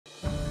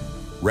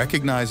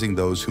recognizing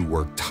those who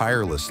work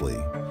tirelessly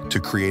to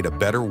create a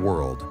better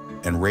world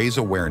and raise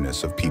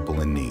awareness of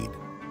people in need.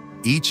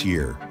 Each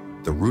year,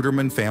 the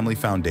Ruderman Family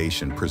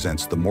Foundation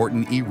presents the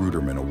Morton E.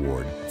 Ruderman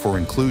Award for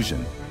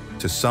inclusion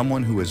to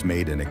someone who has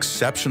made an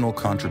exceptional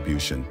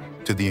contribution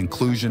to the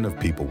inclusion of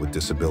people with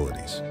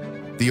disabilities.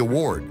 The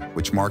award,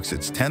 which marks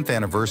its 10th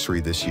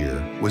anniversary this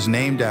year, was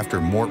named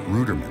after Mort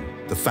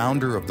Ruderman, the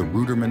founder of the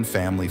Ruderman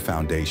Family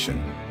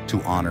Foundation,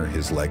 to honor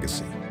his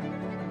legacy.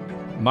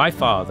 My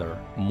father,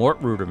 Mort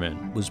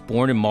Ruderman, was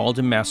born in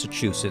Malden,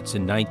 Massachusetts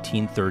in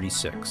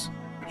 1936.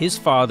 His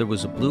father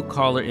was a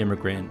blue-collar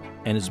immigrant,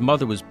 and his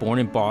mother was born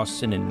in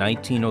Boston in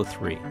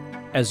 1903.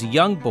 As a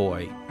young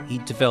boy, he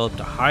developed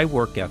a high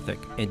work ethic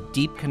and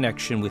deep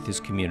connection with his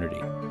community,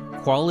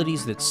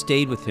 qualities that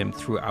stayed with him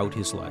throughout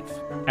his life.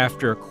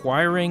 After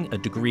acquiring a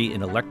degree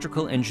in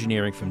electrical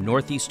engineering from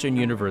Northeastern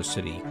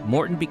University,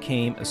 Morton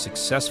became a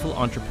successful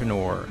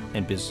entrepreneur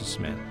and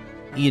businessman.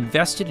 He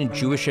invested in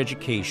Jewish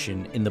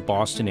education in the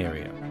Boston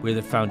area, where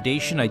the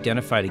foundation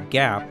identified a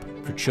gap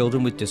for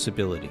children with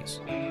disabilities.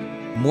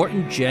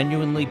 Morton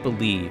genuinely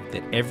believed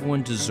that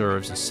everyone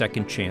deserves a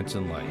second chance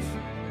in life.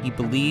 He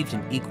believed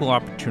in equal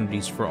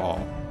opportunities for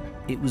all.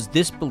 It was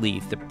this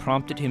belief that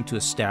prompted him to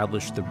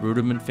establish the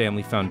Ruderman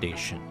Family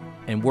Foundation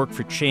and work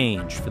for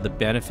change for the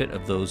benefit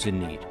of those in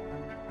need.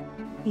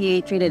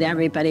 He treated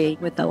everybody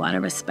with a lot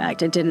of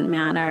respect. It didn't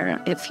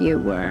matter if you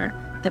were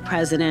the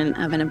president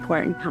of an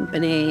important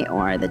company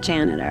or the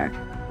janitor.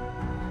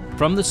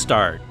 From the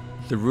start,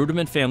 the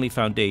Ruderman Family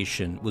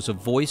Foundation was a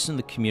voice in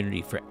the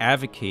community for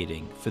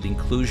advocating for the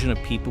inclusion of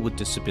people with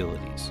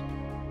disabilities.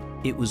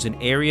 It was an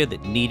area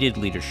that needed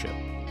leadership.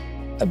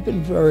 I've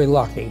been very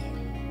lucky,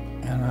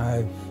 and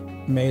I've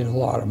made a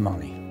lot of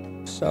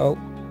money. So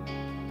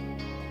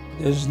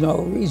there's no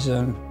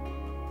reason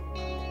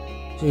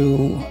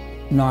to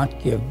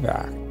not give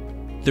back.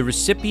 The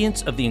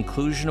recipients of the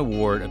Inclusion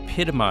Award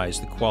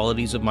epitomize the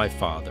qualities of my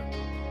father.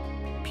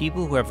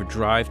 People who have a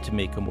drive to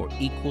make a more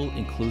equal,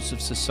 inclusive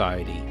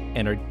society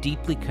and are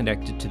deeply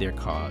connected to their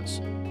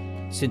cause.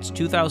 Since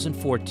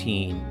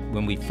 2014,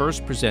 when we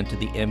first presented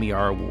the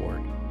MER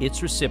Award,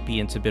 its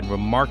recipients have been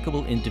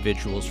remarkable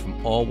individuals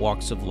from all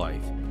walks of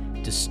life,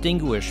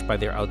 distinguished by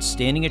their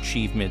outstanding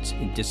achievements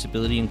in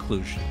disability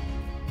inclusion.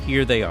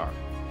 Here they are.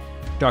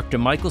 Dr.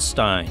 Michael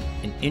Stein,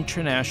 an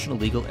international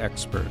legal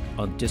expert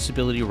on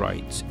disability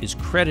rights, is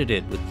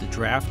credited with the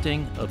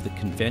drafting of the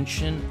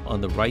Convention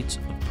on the Rights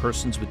of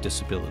Persons with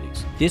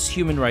Disabilities. This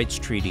human rights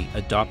treaty,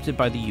 adopted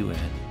by the UN,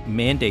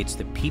 mandates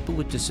that people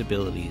with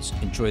disabilities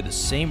enjoy the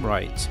same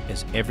rights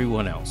as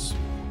everyone else.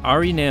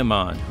 Ari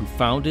Naaman, who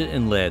founded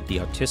and led the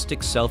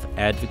Autistic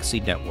Self-Advocacy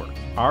Network.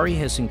 Ari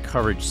has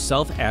encouraged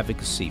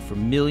self-advocacy for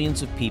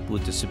millions of people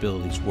with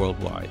disabilities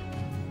worldwide.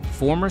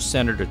 Former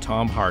Senator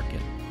Tom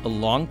Harkin, a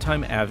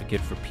longtime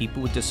advocate for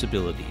people with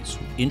disabilities,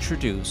 who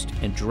introduced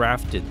and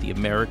drafted the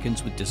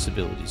Americans with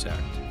Disabilities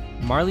Act.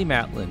 Marlee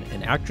Matlin,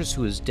 an actress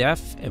who is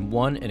deaf and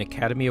won an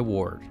Academy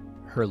Award.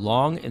 Her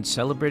long and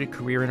celebrated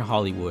career in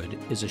Hollywood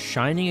is a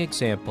shining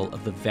example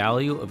of the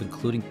value of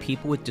including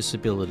people with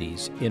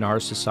disabilities in our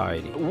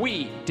society.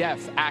 We,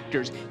 deaf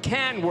actors,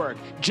 can work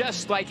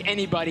just like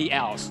anybody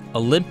else.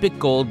 Olympic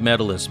gold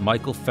medalist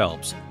Michael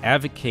Phelps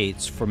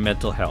advocates for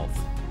mental health.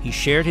 He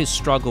shared his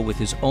struggle with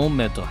his own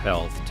mental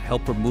health to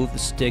help remove the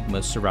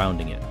stigma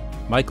surrounding it.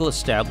 Michael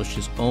established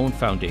his own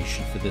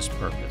foundation for this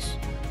purpose.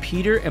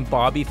 Peter and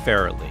Bobby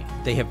Farrelly,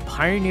 they have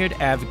pioneered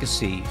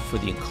advocacy for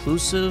the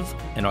inclusive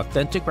and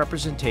authentic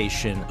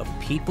representation of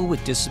people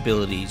with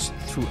disabilities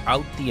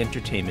throughout the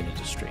entertainment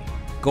industry.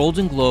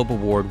 Golden Globe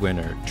Award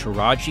winner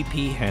Taraji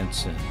P.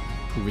 Henson,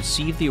 who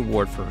received the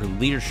award for her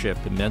leadership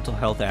in mental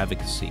health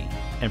advocacy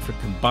and for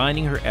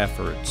combining her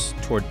efforts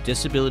toward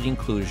disability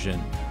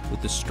inclusion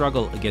with the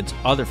struggle against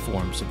other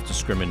forms of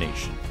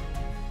discrimination.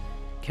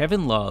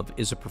 Kevin Love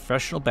is a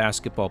professional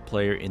basketball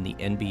player in the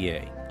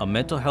NBA, a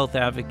mental health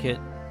advocate,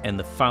 and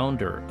the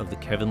founder of the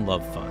Kevin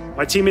Love Fund.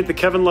 My team at the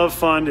Kevin Love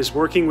Fund is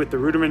working with the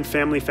Ruderman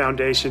Family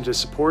Foundation to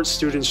support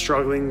students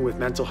struggling with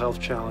mental health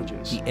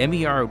challenges. The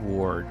MER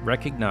Award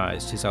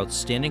recognized his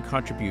outstanding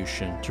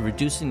contribution to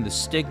reducing the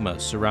stigma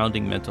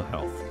surrounding mental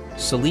health.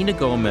 Selena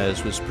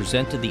Gomez was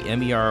presented the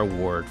MER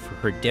Award for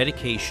her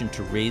dedication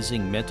to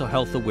raising mental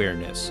health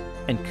awareness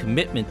and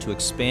commitment to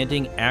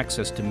expanding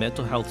access to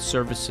mental health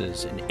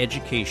services and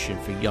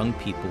education for young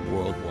people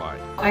worldwide.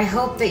 I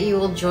hope that you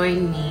will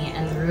join me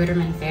and the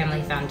Ruderman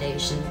Family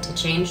Foundation to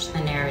change the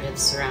narrative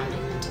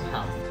surrounding mental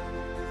health.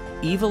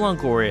 Eva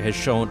Longoria has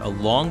shown a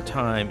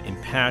long-time,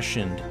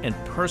 impassioned, and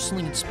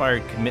personally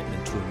inspired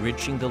commitment to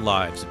enriching the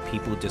lives of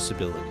people with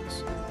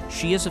disabilities.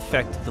 She has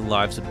affected the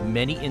lives of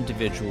many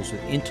individuals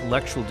with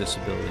intellectual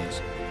disabilities,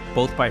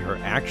 both by her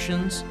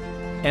actions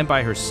and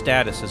by her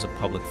status as a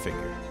public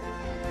figure.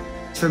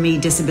 For me,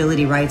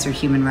 disability rights are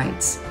human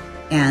rights,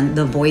 and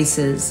the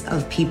voices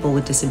of people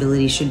with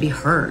disabilities should be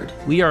heard.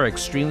 We are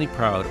extremely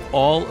proud of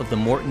all of the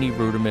Morton E.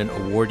 Ruderman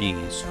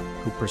awardees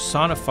who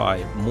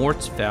personify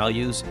Mort's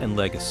values and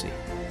legacy.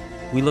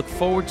 We look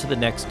forward to the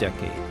next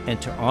decade and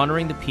to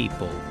honoring the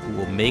people who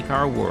will make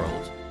our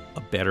world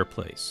a better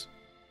place.